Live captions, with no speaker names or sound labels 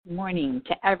morning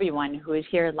to everyone who is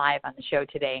here live on the show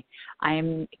today. I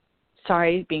am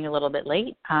sorry being a little bit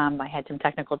late. I had some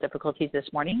technical difficulties this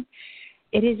morning.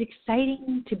 It is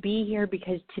exciting to be here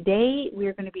because today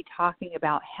we're going to be talking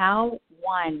about how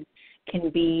one can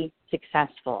be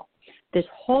successful this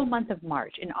whole month of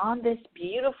March. And on this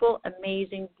beautiful,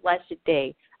 amazing, blessed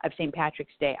day of St.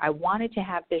 Patrick's Day, I wanted to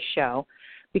have this show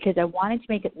because I wanted to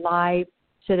make it live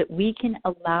so that we can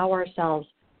allow ourselves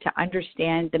to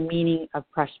understand the meaning of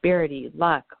prosperity,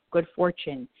 luck, good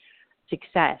fortune,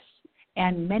 success.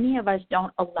 And many of us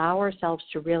don't allow ourselves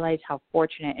to realize how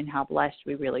fortunate and how blessed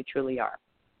we really, truly are.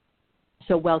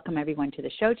 So welcome everyone to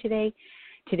the show today.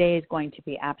 Today is going to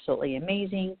be absolutely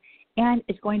amazing, and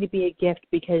it's going to be a gift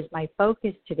because my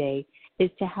focus today is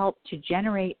to help to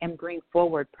generate and bring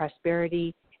forward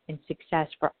prosperity and success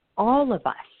for all of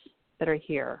us that are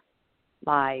here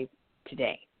live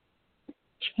today.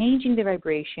 Changing the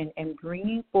vibration and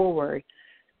bringing forward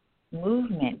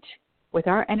movement with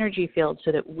our energy field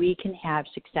so that we can have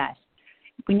success.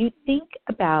 When you think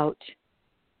about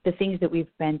the things that we've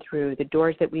been through, the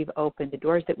doors that we've opened, the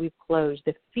doors that we've closed,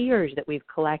 the fears that we've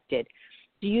collected,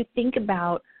 do you think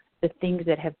about the things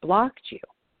that have blocked you?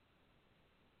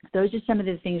 Those are some of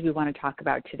the things we want to talk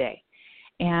about today.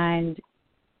 And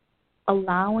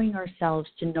allowing ourselves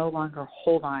to no longer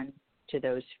hold on to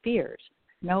those fears,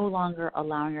 no longer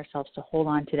allowing ourselves to hold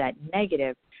on to that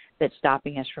negative that's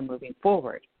stopping us from moving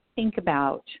forward. Think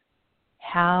about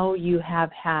how you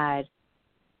have had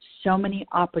so many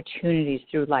opportunities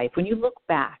through life. When you look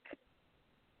back,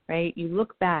 right, you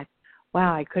look back,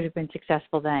 wow, I could have been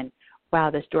successful then. Wow,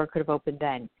 this door could have opened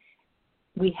then.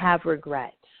 We have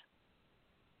regrets.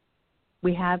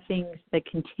 We have things that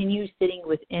continue sitting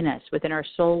within us, within our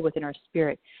soul, within our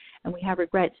spirit, and we have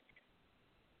regrets.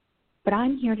 But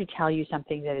I'm here to tell you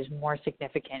something that is more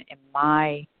significant in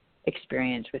my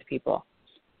experience with people.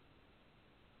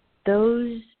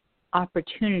 Those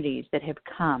opportunities that have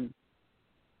come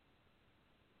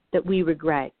that we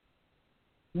regret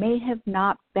may have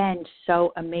not been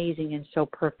so amazing and so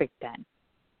perfect then.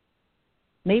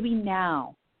 Maybe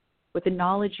now, with the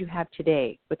knowledge you have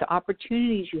today, with the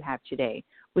opportunities you have today,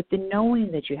 with the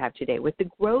knowing that you have today, with the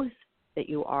growth that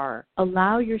you are,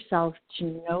 allow yourself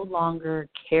to no longer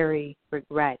carry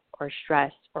regret or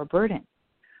stress or burden.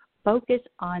 Focus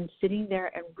on sitting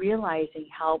there and realizing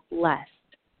how blessed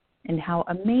and how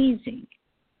amazing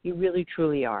you really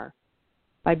truly are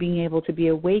by being able to be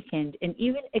awakened and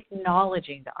even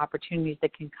acknowledging the opportunities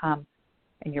that can come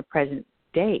in your present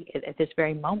day at this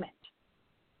very moment.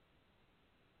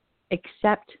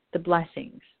 Accept the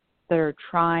blessings that are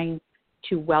trying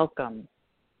to welcome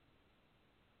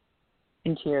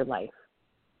into your life.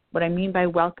 What I mean by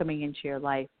welcoming into your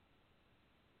life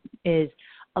is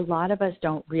a lot of us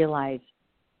don't realize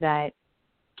that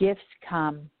gifts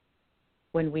come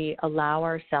when we allow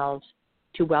ourselves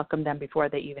to welcome them before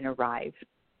they even arrive.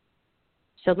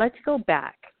 So let's go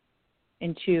back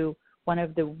into one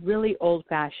of the really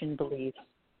old-fashioned beliefs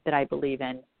that I believe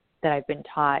in, that I've been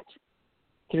taught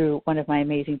through one of my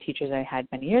amazing teachers I had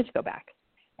many years ago back.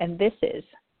 And this is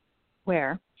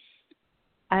where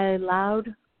I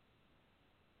allowed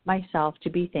myself to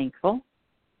be thankful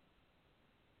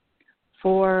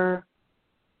for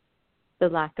the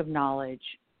lack of knowledge,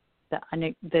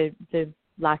 the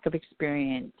lack of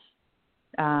experience,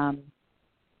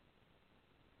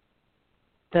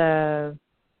 the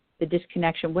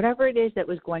disconnection, whatever it is that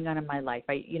was going on in my life.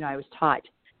 I was taught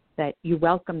that you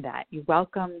welcome that. You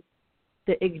welcome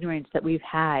the ignorance that we've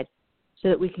had so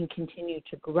that we can continue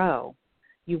to grow.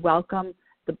 You welcome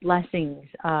the blessings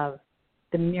of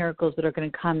the miracles that are going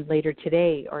to come later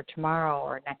today or tomorrow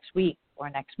or next week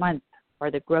or next month, or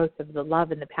the growth of the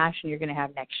love and the passion you're going to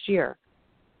have next year.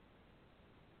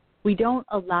 We don't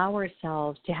allow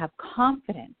ourselves to have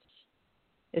confidence,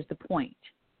 is the point.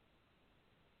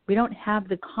 We don't have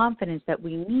the confidence that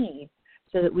we need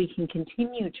so that we can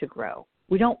continue to grow.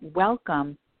 We don't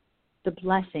welcome the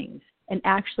blessings and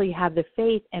actually have the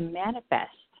faith and manifest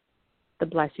the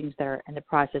blessings that are in the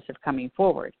process of coming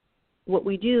forward. What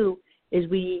we do is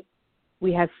we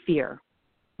have fear.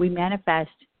 We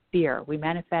manifest fear. We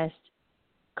manifest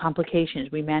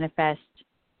complications. We manifest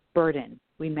burden.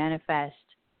 We manifest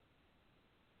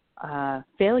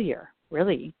failure,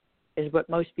 really, is what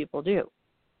most people do.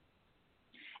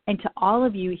 And to all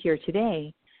of you here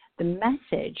today, the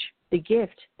message, the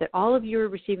gift that all of you are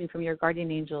receiving from your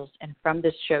guardian angels and from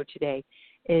this show today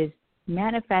is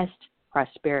manifest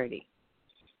prosperity.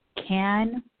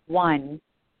 Can one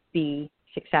be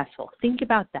successful? Think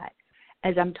about that.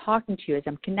 As I'm talking to you, as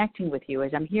I'm connecting with you,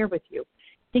 as I'm here with you,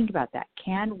 think about that.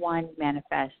 Can one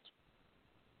manifest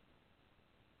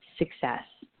success?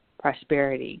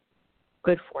 prosperity,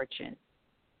 good fortune,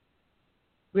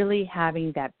 really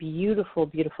having that beautiful,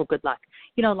 beautiful good luck.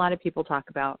 You know, a lot of people talk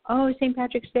about, oh, St.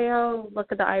 Patrick's Day, oh,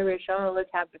 look at the Irish, oh, look,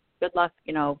 have good luck,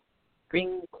 you know,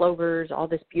 green clovers, all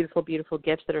this beautiful, beautiful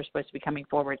gifts that are supposed to be coming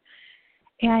forward.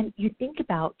 And you think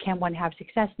about, can one have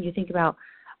success? And you think about,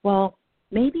 well,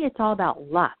 maybe it's all about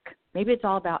luck. Maybe it's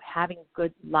all about having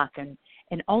good luck. And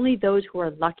only those who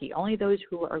are lucky, only those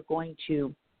who are going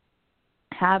to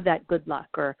have that good luck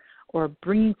or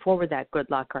bringing forward that good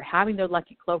luck or having their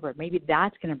lucky clover, maybe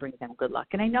that's going to bring them good luck.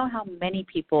 And I know how many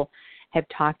people have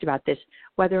talked about this,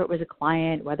 whether it was a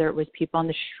client, whether it was people on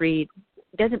the street.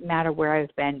 It doesn't matter where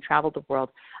I've been, traveled the world.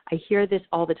 I hear this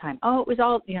all the time. Oh, it was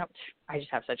all, you know, I just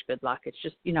have such good luck. It's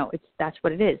just, you know, that's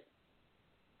what it is.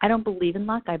 I don't believe in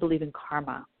luck. I believe in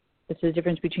karma. This is the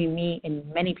difference between me and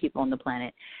many people on the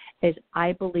planet, is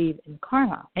I believe in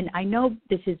karma. And I know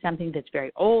this is something that's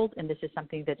very old, and this is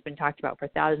something that's been talked about for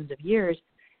thousands of years.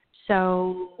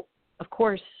 So, of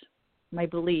course, my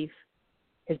belief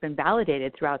has been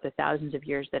validated throughout the thousands of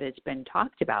years that it's been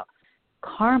talked about.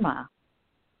 Karma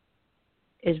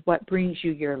is what brings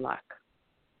you your luck,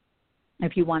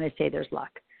 if you want to say there's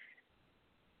luck.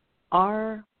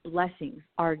 Our blessings,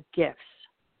 our gifts,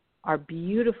 our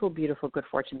beautiful, beautiful good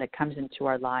fortune that comes into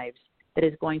our lives, that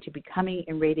is going to be coming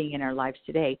and radiating in our lives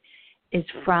today, is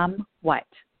from what?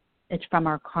 It's from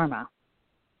our karma.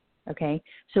 Okay?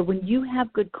 So when you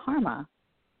have good karma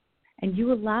and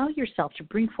you allow yourself to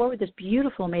bring forward this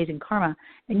beautiful, amazing karma,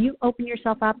 and you open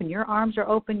yourself up and your arms are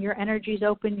open, your energy is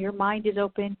open, your mind is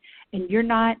open, and you're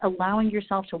not allowing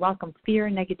yourself to welcome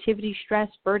fear, negativity, stress,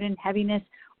 burden, heaviness,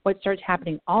 what starts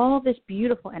happening? All this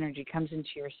beautiful energy comes into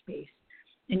your space,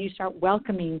 and you start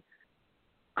welcoming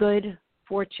good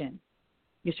fortune.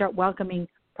 You start welcoming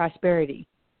prosperity.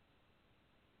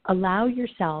 Allow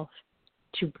yourself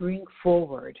to bring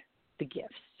forward the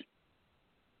gifts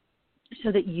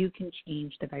so that you can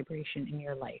change the vibration in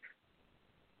your life.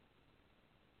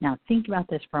 Now, think about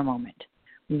this for a moment.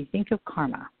 When you think of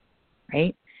karma,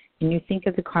 right, and you think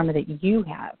of the karma that you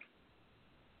have,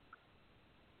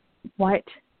 what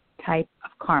type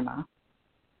of karma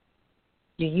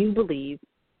do you believe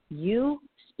you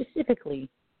specifically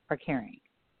are carrying?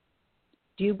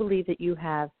 Do you believe that you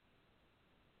have,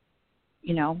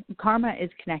 you know, karma is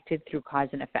connected through cause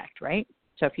and effect, right?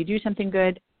 So if you do something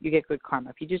good, you get good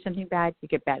karma. If you do something bad, you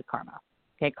get bad karma.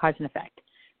 Okay, cause and effect.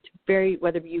 It's very,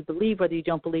 whether you believe, whether you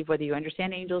don't believe, whether you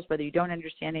understand angels, whether you don't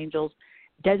understand angels,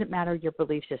 it doesn't matter your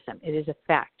belief system. It is a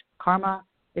fact. Karma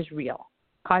is real.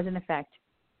 Cause and effect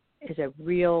is a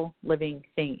real living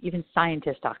thing. Even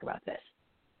scientists talk about this.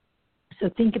 So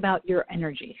think about your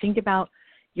energy. Think about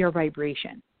your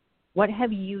vibration. What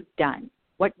have you done?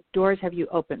 What doors have you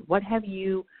opened? What have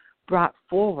you brought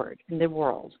forward in the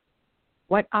world?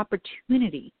 What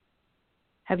opportunity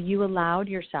have you allowed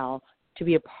yourself to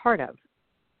be a part of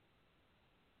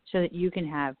so that you can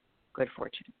have good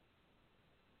fortune,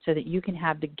 so that you can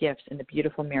have the gifts and the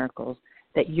beautiful miracles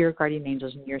that your guardian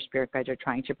angels and your spirit guides are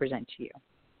trying to present to you,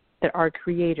 that our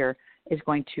Creator is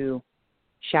going to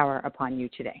shower upon you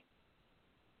today?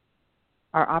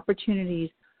 Our opportunities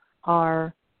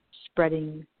are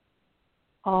spreading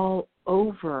all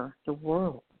over the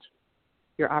world.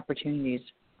 Your opportunities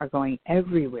are going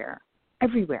everywhere,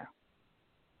 everywhere.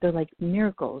 They're like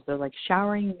miracles. They're like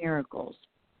showering miracles,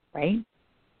 right?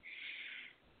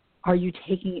 Are you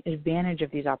taking advantage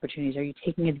of these opportunities? Are you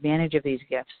taking advantage of these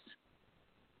gifts?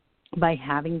 By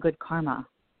having good karma.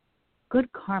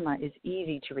 Good karma is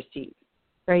easy to receive,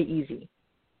 very easy.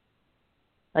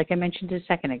 Like I mentioned a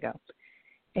second ago,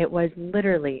 it's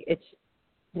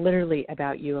literally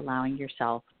about you allowing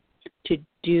yourself to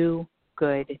do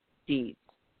good deeds.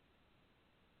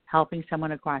 Helping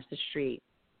someone across the street,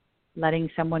 letting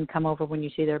someone come over when you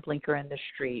see their blinker in the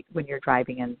street, when you're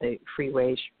driving in the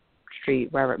freeway,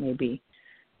 street, wherever it may be.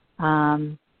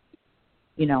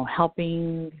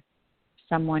 Helping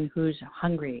someone who's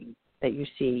hungry that you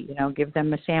see, give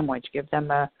them a sandwich, give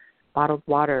them a bottled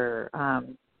water,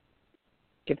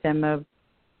 give them a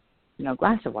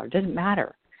glass of water. It doesn't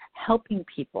matter. Helping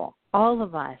people. All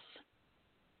of us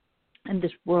in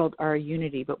this world are a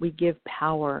unity, but we give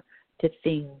power to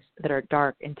things that are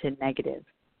dark and to negative.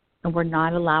 And we're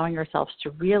not allowing ourselves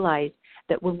to realize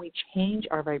that when we change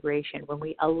our vibration, when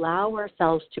we allow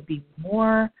ourselves to be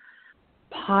more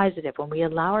positive, when we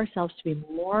allow ourselves to be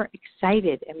more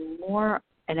excited and more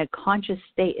in a conscious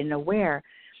state and aware,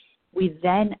 we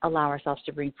then allow ourselves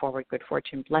to bring forward good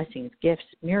fortune, blessings, gifts,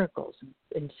 miracles,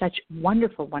 and such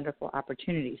wonderful, wonderful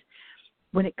opportunities.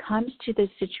 When it comes to this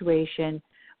situation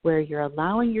where you're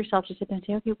allowing yourself to sit there and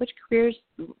say, okay, which careers,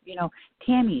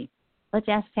 Tammy, let's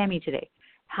ask Tammy today.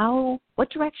 What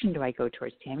direction do I go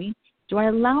towards, Tammy? Do I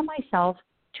allow myself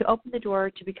to open the door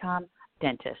to become a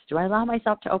dentist? Do I allow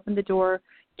myself to open the door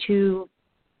to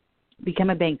become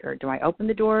a banker? Do I open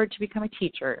the door to become a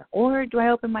teacher? Or do I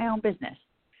open my own business?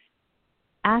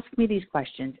 Ask me these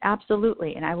questions,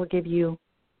 absolutely, and I will give you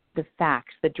the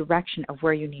facts, the direction of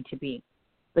where you need to be.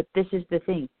 But this is the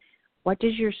thing. What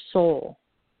does your soul,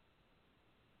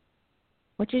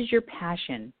 what does your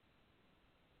passion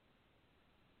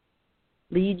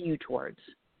lead you towards?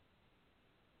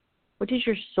 What does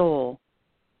your soul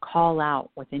call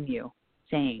out within you,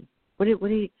 saying?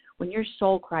 When your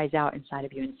soul cries out inside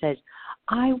of you and says,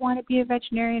 I want to be a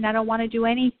veterinarian, I don't want to do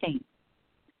anything.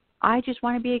 I just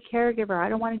want to be a caregiver, I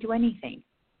don't want to do anything.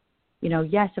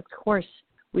 Yes, of course,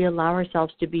 we allow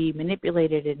ourselves to be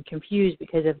manipulated and confused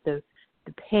because of the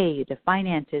pay, the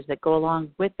finances that go along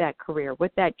with that career,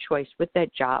 with that choice, with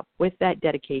that job, with that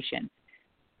dedication.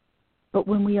 But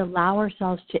when we allow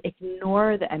ourselves to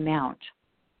ignore the amount,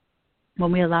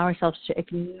 when we allow ourselves to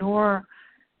ignore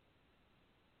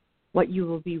what you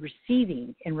will be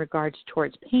receiving in regards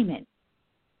towards payment,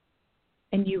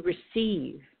 and you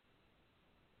receive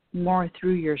more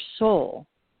through your soul,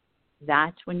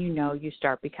 that's when you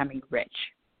start becoming rich.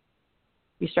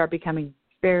 You start becoming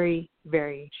you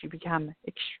become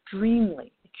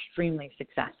extremely, extremely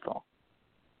successful.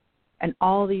 And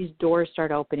all these doors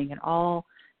start opening and all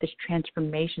this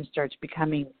transformation starts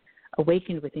becoming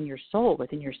awakened within your soul,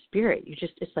 within your spirit.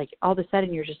 It's like all of a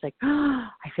sudden you're just like,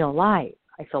 I feel alive.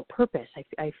 I feel purpose.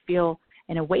 I feel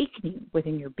an awakening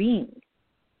within your being.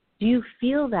 Do you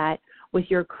feel that with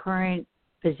your current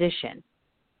position?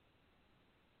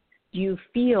 Do you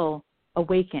feel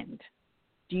awakened?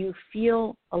 Do you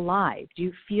feel alive? Do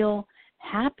you feel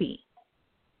happy?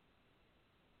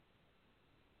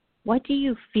 What do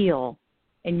you feel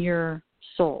in your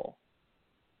soul?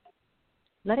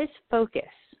 Let us focus.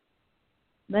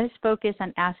 Let us focus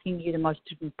on asking you the most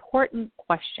important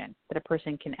question that a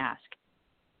person can ask.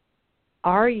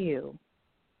 Are you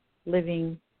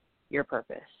living your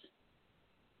purpose?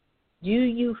 Do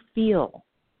you feel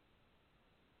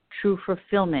true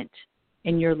fulfillment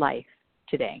in your life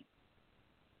today?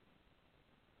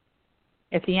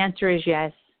 If the answer is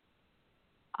yes,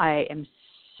 I am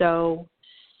so,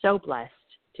 so blessed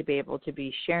to be able to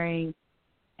be sharing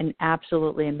an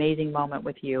absolutely amazing moment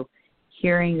with you,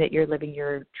 hearing that you're living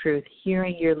your truth,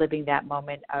 hearing you're living that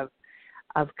moment of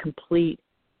complete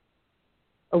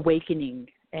awakening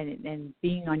and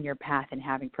being on your path and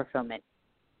having fulfillment.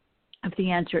 If the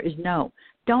answer is no,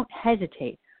 don't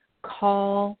hesitate.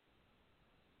 Call,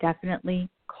 definitely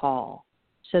call,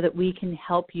 so that we can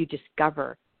help you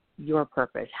discover your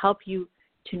purpose, help you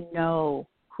to know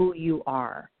who you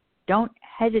are. Don't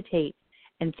hesitate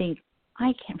and think,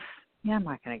 I'm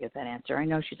not going to get that answer. I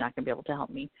know she's not going to be able to help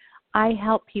me. I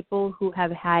help people who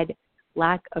have had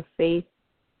lack of faith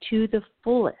to the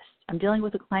fullest. I'm dealing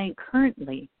with a client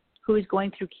currently who is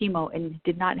going through chemo and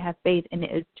did not have faith, and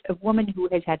a woman who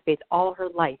has had faith all her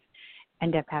life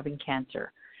ended up having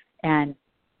cancer. And,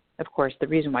 of course, the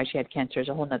reason why she had cancer is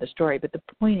a whole other story. But the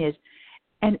point is,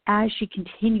 and as she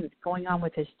continued going on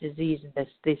with this disease and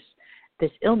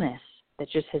this illness that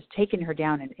just has taken her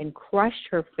down and crushed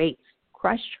her faith,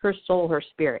 crushed her soul, her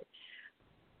spirit,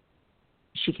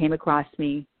 she came across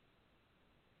me,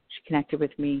 she connected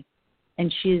with me,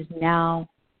 and she has now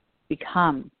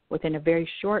become, within a very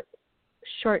short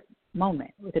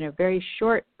moment,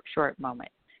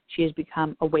 she has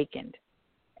become awakened,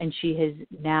 and she has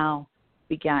now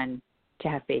begun to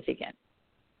have faith again.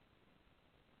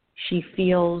 She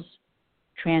feels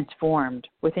transformed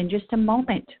within just a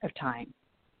moment of time,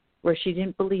 where she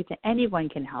didn't believe that anyone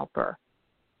can help her.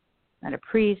 Not a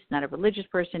priest, not a religious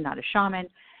person, not a shaman.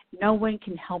 No one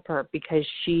can help her because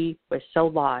she was so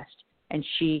lost, and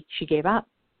she gave up.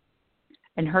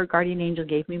 And her guardian angel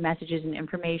gave me messages and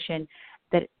information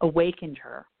that awakened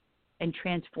her and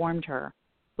transformed her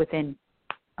within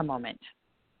a moment.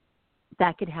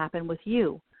 That could happen with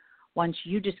you once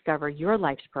you discover your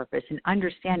life's purpose and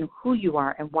understand who you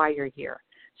are and why you're here.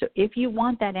 So if you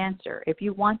want that answer, if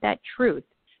you want that truth,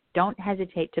 don't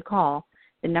hesitate to call.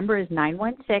 The number is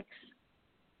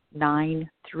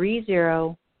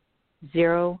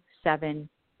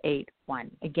 916-930-0781.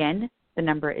 Again, the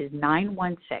number is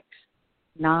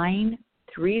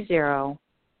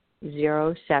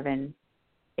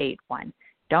 916-930-0781.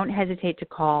 Don't hesitate to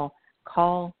call.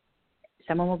 Call.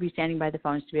 Someone will be standing by the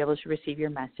phones to be able to receive your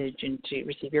message and to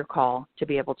receive your call to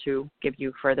be able to give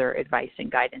you further advice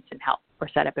and guidance and help, or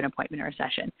set up an appointment or a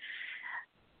session.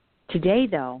 Today,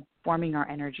 though, forming our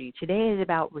energy. Today is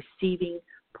about receiving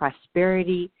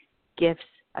prosperity, gifts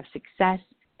of success,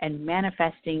 and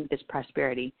manifesting this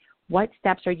prosperity. What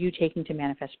steps are you taking to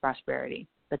manifest prosperity?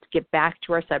 Let's get back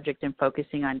to our subject and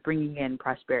focusing on bringing in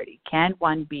prosperity. Can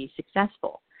one be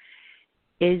successful?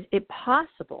 Is it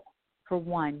possible for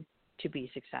one to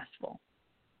be successful?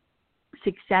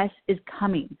 Success is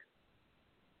coming.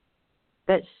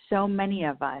 That so many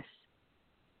of us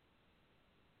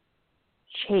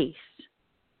chase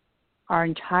our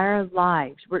entire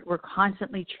lives. We're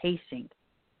constantly chasing.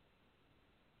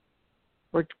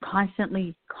 We're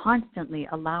constantly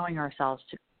allowing ourselves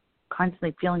to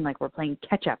constantly feeling like we're playing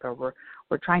catch up, or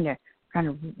we're trying to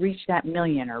reach that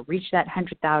million, or reach that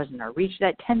 100,000, or reach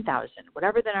that 10,000,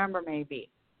 whatever the number may be.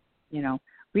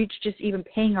 Reach just even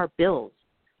paying our bills.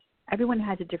 Everyone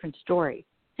has a different story.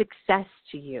 Success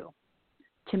to you.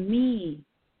 To me,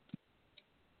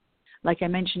 like I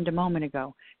mentioned a moment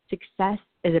ago, success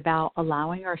is about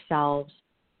allowing ourselves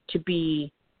to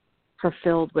be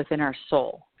fulfilled within our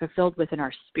soul, fulfilled within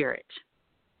our spirit.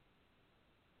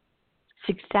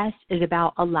 Success is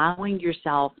about allowing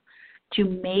yourself to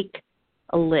make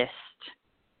a list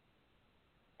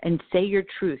and say your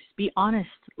truth. Be honest.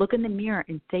 Look in the mirror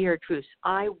and say your truth.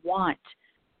 I want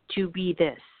to be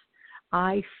this.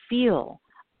 I feel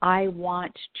I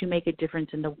want to make a difference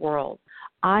in the world.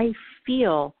 I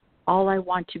feel all I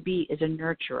want to be is a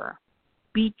nurturer.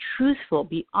 Be truthful.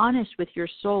 Be honest with your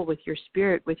soul, with your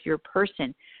spirit, with your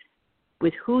person,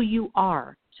 with who you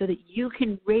are, so that you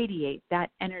can radiate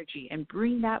that energy and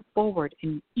bring that forward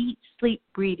and eat, sleep,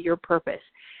 breathe your purpose.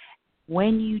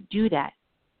 When you do that,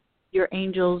 your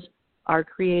angels, our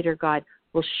Creator God,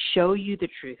 will show you the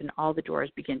truth, and all the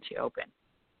doors begin to open.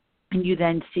 And you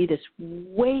then see this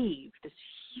wave, this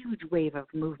huge wave of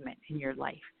movement in your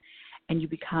life, and you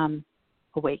become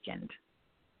awakened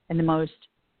in the most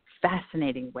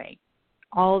fascinating way.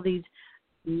 All these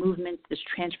movements, this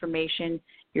transformation,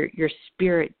 your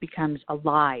spirit becomes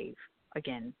alive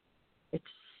again. It's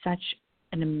such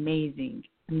an amazing,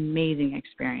 amazing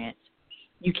experience.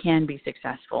 You can be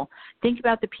successful. Think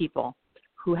about the people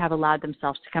who have allowed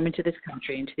themselves to come into this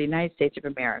country, into the United States of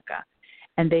America,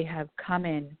 and they have come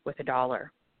in with $1,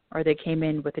 or they came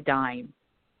in with a dime.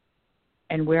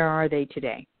 And where are they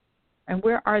today? And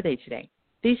where are they today?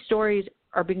 These stories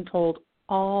are being told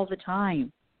all the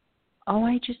time. Oh,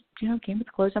 I just, came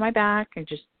with clothes on my back. I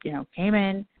just, came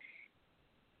in,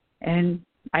 and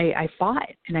I fought,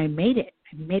 and I made it.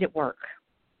 I made it work.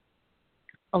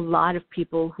 A lot of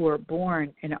people who are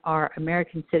born and are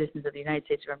American citizens of the United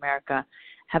States of America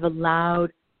have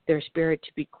allowed their spirit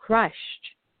to be crushed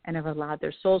and have allowed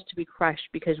their souls to be crushed,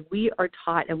 because we are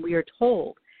taught and we are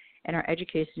told in our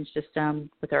education system,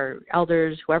 with our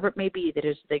elders, whoever it may be that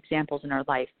is the examples in our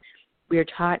life, we are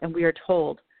taught and we are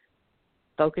told,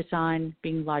 focus on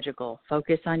being logical,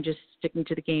 focus on just sticking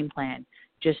to the game plan,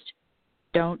 just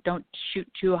don't shoot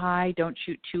too high, don't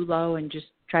shoot too low, and just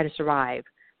try to survive.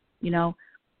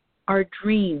 Our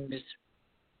dreams,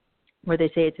 where they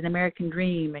say it's an American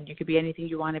dream and you could be anything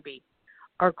you want to be,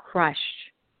 are crushed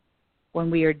when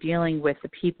we are dealing with the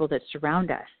people that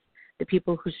surround us. The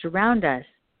people who surround us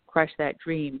crush that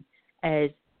dream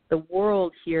as the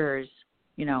world hears,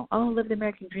 live the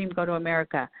American dream, go to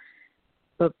America.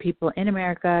 But people in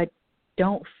America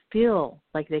don't feel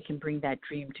like they can bring that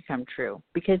dream to come true,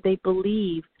 because they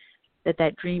believe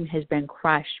that dream has been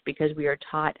crushed, because we are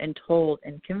taught and told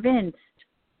and convinced,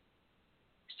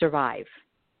 survive.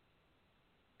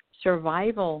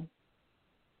 Survival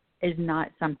is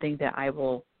not something that I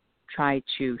will try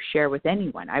to share with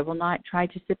anyone. I will not try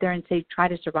to sit there and say, try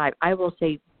to survive. I will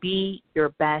say, be your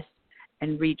best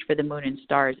and reach for the moon and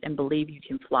stars and believe you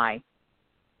can fly.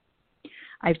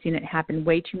 I've seen it happen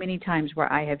way too many times,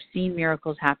 where I have seen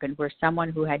miracles happen where someone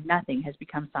who had nothing has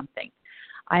become something.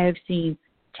 I have seen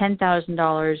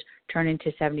 $10,000 turn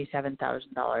into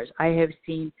 $77,000. I have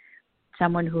seen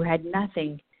someone who had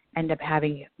nothing end up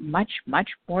having much, much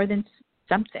more than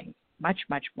something, much,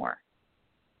 much more.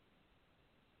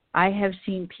 I have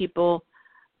seen people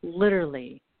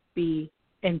literally be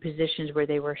in positions where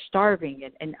they were starving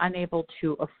and unable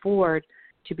to afford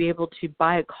to be able to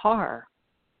buy a car,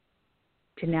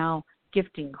 to now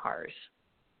gifting cars.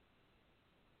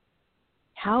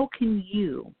 How can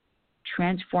you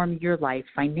transform your life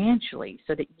financially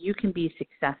so that you can be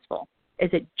successful? Is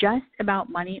it just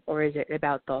about money, or is it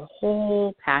about the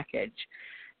whole package?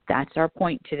 That's our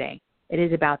point today. It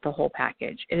is about the whole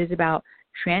package. It is about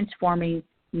transforming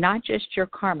not just your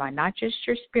karma, not just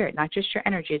your spirit, not just your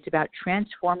energy. It's about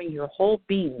transforming your whole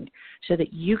being so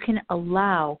that you can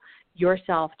allow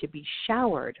yourself to be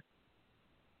showered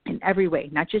in every way,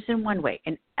 not just in one way,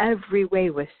 in every way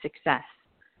with success.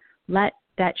 Let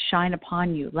that shine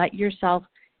upon you. Let yourself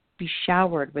be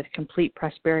showered with complete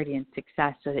prosperity and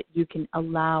success so that you can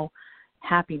allow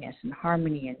happiness and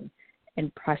harmony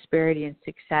and prosperity and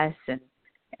success and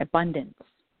abundance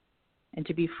and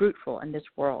to be fruitful in this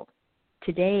world.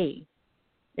 Today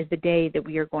is the day that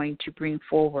we are going to bring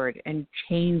forward and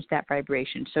change that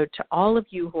vibration. So to all of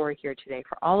you who are here today,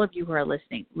 for all of you who are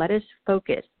listening, let us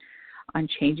focus on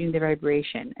changing the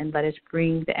vibration and let us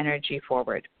bring the energy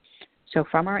forward. So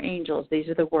from our angels, these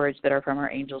are the words that are from our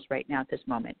angels right now at this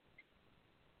moment.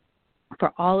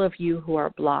 For all of you who are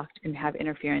blocked and have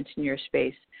interference in your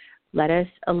space, let us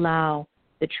allow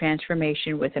the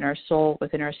transformation within our soul,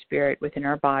 within our spirit, within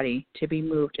our body to be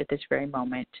moved at this very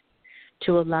moment,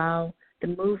 to allow the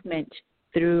movement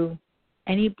through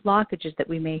any blockages that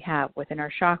we may have within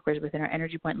our chakras, within our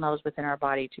energy point levels, within our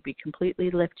body to be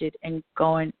completely lifted and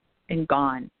going and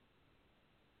gone,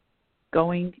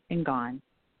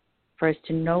 for us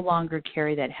to no longer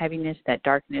carry that heaviness, that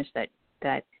darkness, that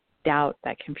doubt,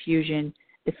 that confusion,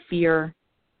 the fear,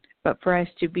 but for us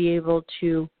to be able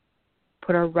to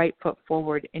put our right foot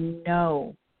forward and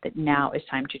know that now is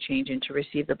time to change and to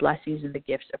receive the blessings and the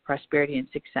gifts of prosperity and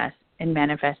success and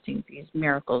manifesting these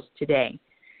miracles today.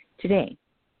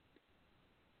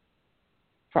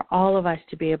 For all of us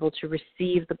to be able to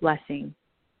receive the blessing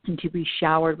and to be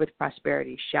showered with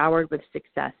prosperity, showered with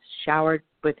success, showered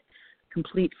with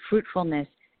complete fruitfulness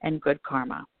and good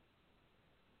karma.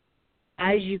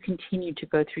 As you continue to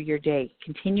go through your day,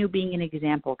 continue being an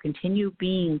example, continue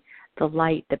being the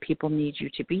light that people need you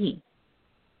to be,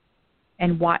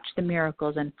 and watch the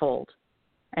miracles unfold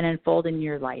in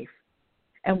your life.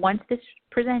 And once this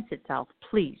presents itself,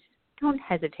 please don't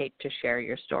hesitate to share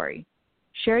your story.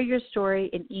 Share your story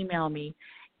and email me.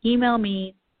 Email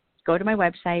me, go to my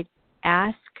website,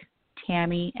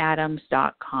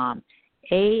 asktammyadams.com,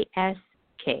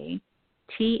 AskTammy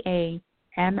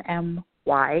Adams,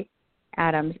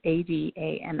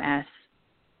 ADAMS.com,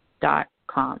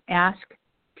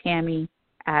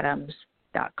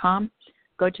 asktammyadams.com.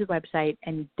 Go to the website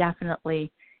and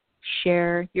definitely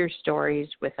share your stories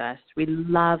with us. We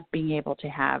love being able to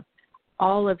have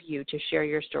all of you to share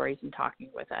your stories and talking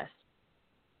with us.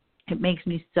 It makes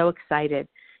me so excited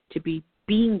to be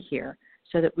being here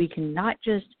so that we can not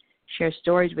just share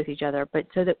stories with each other, but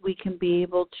so that we can be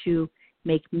able to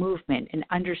make movement and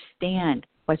understand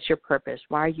what's your purpose,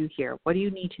 why are you here, what do you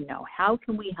need to know, how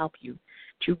can we help you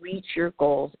to reach your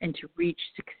goals and to reach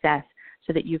success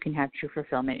so that you can have true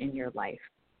fulfillment in your life.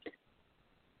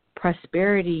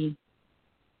 Prosperity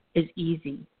is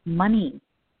easy. Money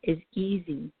is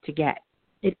easy to get.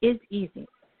 It is easy.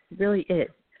 It really is.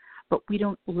 But we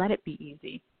don't let it be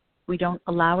easy. We don't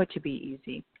allow it to be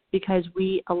easy because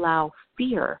we allow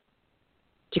fear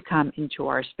to come into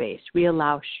our space. We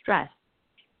allow stress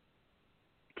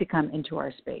to come into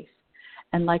our space.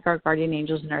 And like our guardian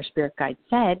angels and our spirit guide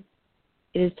said,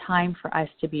 it is time for us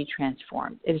to be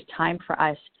transformed. It is time for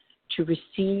us to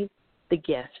receive the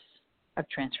gifts of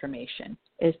transformation.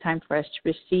 It is time for us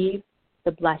to receive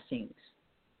the blessings.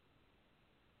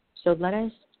 So let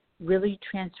us really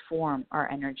transform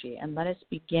our energy and let us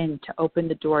begin to open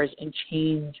the doors and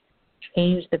change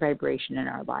the vibration in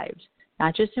our lives,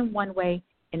 not just in one way,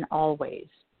 in all ways.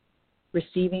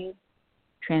 Receiving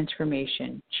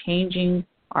transformation, changing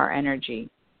our energy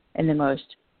in the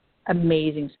most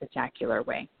amazing, spectacular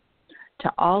way.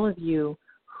 To all of you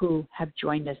who have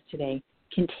joined us today,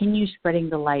 continue spreading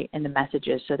the light and the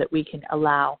messages so that we can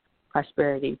allow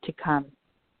prosperity to come,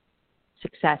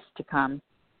 success to come,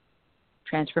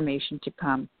 transformation to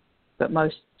come, but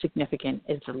most significant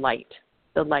is the light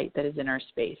that is in our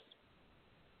space.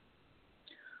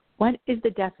 What is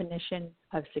the definition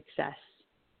of success?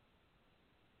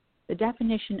 The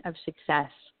definition of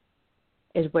success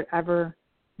is whatever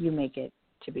you make it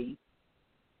to be.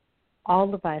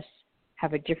 All of us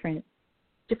have a different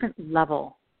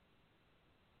level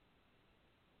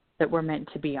that we're meant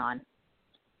to be on.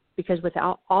 Because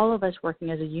without all of us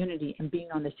working as a unity and being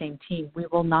on the same team, we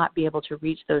will not be able to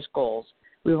reach those goals.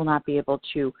 We will not be able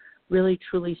to really,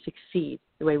 truly succeed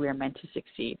the way we are meant to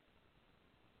succeed.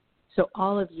 So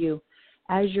all of you,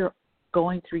 as you're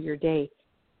going through your day,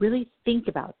 really think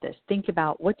about this. Think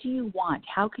about, what do you want?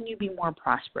 How can you be more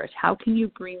prosperous? How can you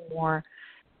bring more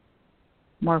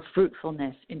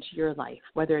fruitfulness into your life,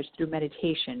 whether it's through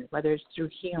meditation, whether it's through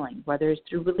healing, whether it's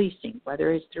through releasing,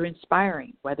 whether it's through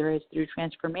inspiring, whether it's through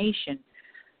transformation,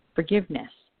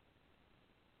 forgiveness,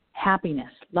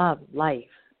 happiness, love, life.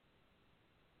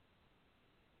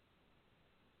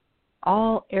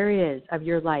 All areas of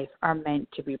your life are meant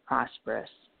to be prosperous.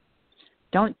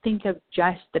 Don't think of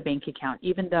just the bank account,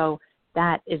 even though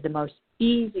that is the most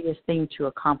easiest thing to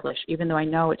accomplish, even though I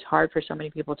know it's hard for so many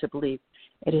people to believe.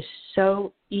 It is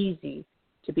so easy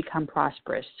to become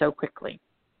prosperous so quickly.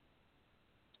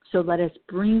 So let us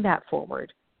bring that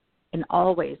forward in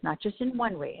all ways, not just in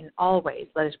one way, in all ways.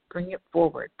 Let us bring it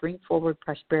forward. Bring forward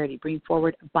prosperity. Bring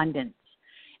forward abundance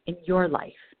in your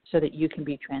life so that you can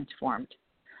be transformed.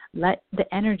 Let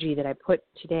the energy that I put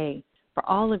today for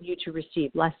all of you to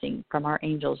receive blessing from our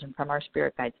angels and from our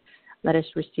spirit guides, let us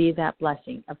receive that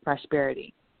blessing of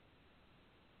prosperity.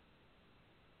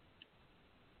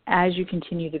 As you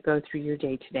continue to go through your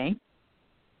day today,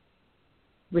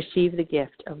 receive the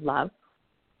gift of love.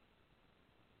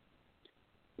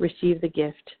 Receive the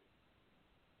gift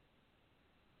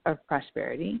of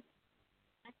prosperity.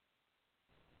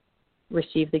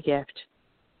 Receive the gift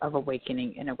of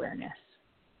awakening and awareness.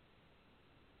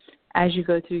 As you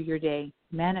go through your day,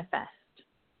 manifest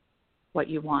what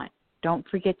you want. Don't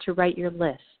forget to write your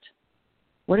list.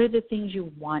 What are the things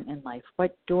you want in life?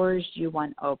 What doors do you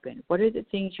want open? What are the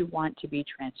things you want to be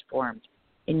transformed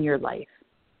in your life?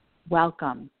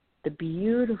 Welcome the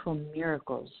beautiful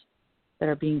miracles that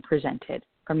are being presented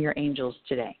from your angels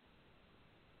today.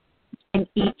 And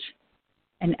each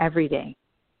and every day,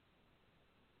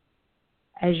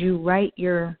 as you write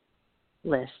your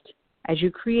list, as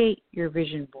you create your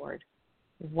vision board,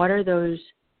 what are those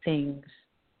things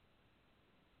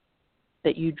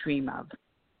that you dream of?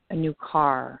 A new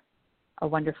car, a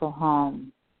wonderful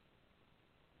home,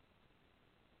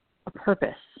 a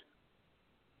purpose,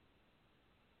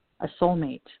 a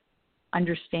soulmate,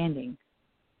 understanding,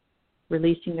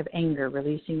 releasing of anger,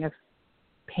 releasing of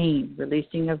pain,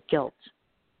 releasing of guilt.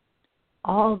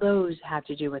 All those have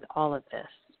to do with all of this.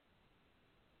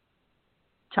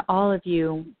 To all of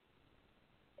you,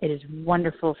 it is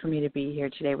wonderful for me to be here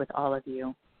today with all of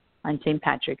you on St.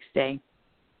 Patrick's Day.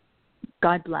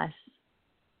 God bless.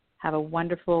 Have a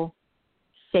wonderful,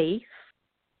 safe,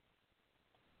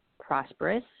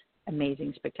 prosperous,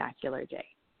 amazing, spectacular day.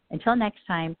 Until next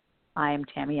time, I am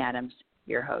Tammy Adams,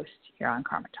 your host here on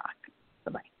Karma Talk.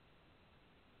 Bye-bye.